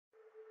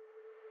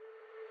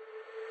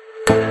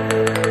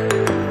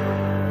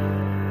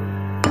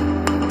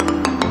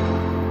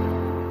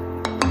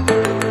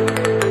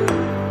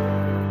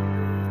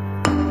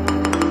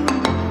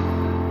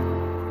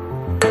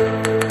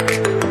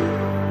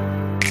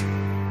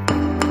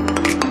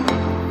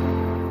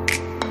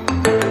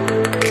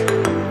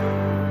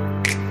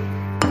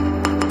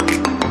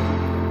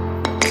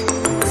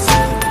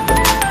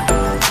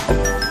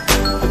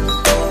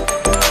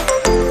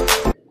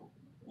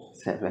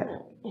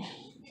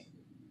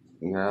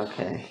You're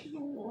okay.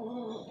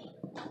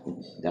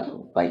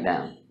 Don't bite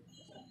down.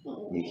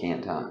 You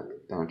can't talk.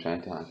 Don't try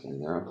talking.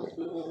 You're okay.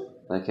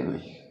 Look at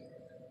me.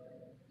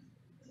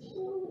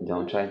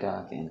 Don't try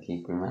talking.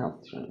 Keep your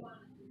mouth shut.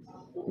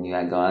 You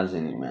got gauze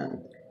in your mouth.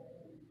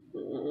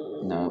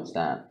 No,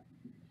 stop.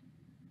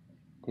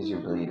 Because you're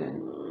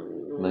bleeding.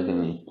 Look at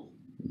me.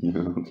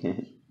 You're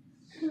okay.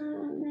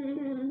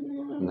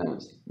 No,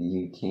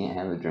 you can't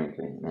have a drink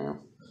right now.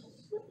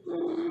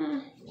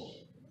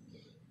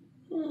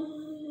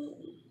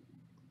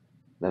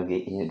 They'll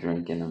get you a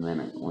drink in a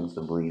minute once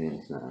the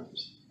bleeding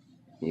stops.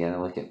 You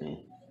gotta look at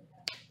me.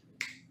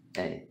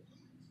 Hey.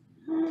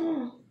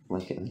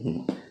 Look at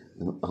me.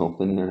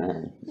 Open your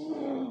eyes.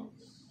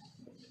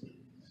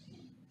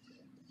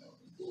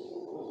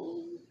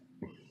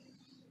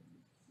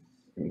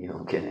 You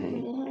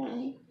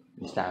okay?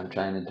 Stop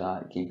trying to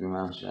talk. Keep your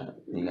mouth shut.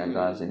 You got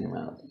gauze in your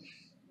mouth.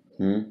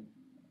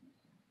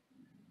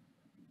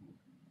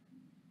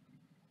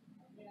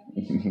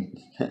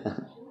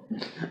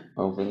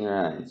 Open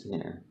your eyes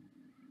here.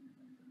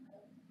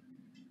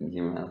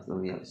 Your mouth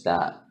will be.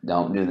 Stop.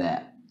 Don't do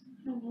that.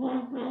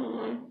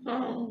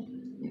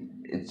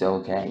 It's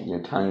okay.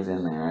 Your tongue's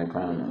in there, I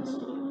promise.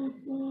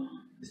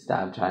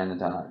 Stop trying to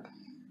talk.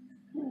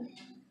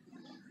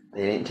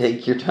 They didn't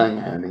take your tongue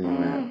out of your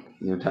mouth.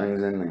 Your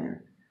tongue's in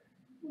there.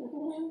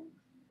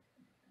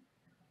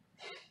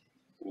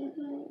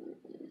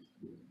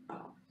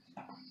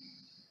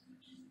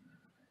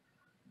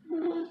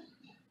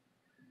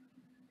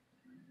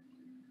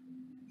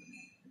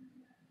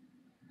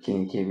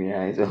 Can you keep your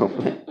eyes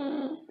open?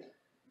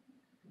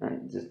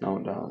 Alright, just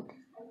don't talk.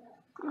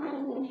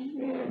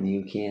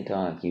 You can't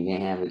talk. You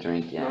can't have a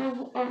drink yet.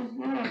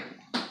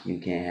 You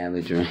can't have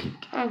a drink.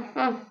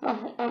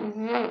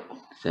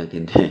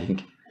 Second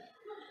take.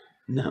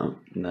 No,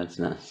 that's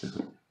not so.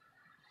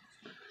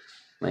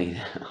 Lay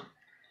down.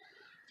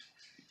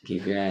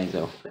 Keep your eyes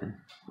open.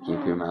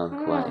 Keep your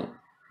mouth quiet.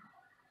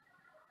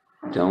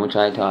 Don't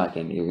try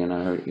talking. You're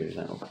gonna hurt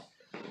yourself.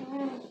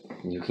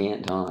 You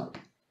can't talk.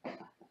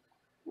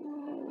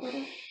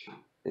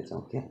 It's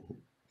okay.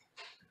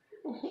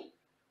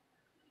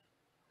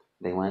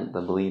 They want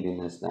the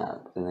bleeding to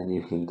stop, and then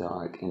you can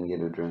talk and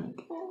get a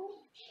drink.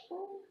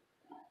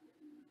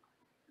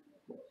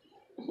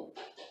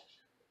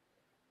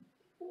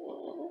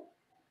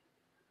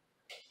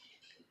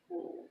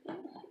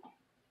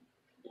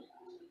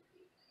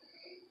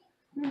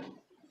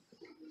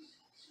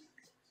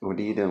 What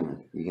are you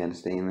doing? You gotta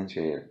stay in the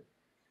chair.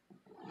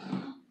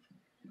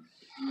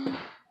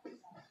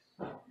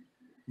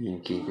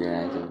 You keep your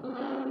eyes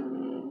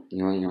open.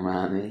 You want your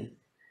mommy?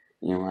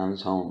 Your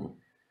mom's home.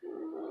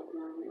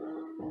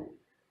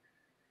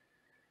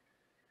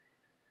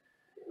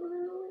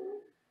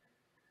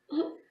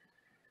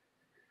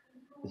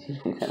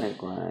 You're gonna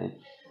cry.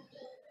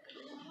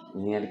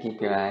 You gotta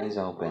keep your eyes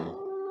open.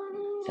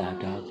 Stop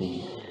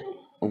talking.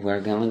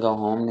 We're gonna go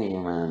home to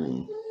your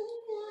mommy.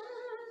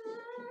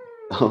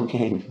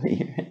 Okay, put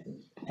your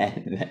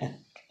head back.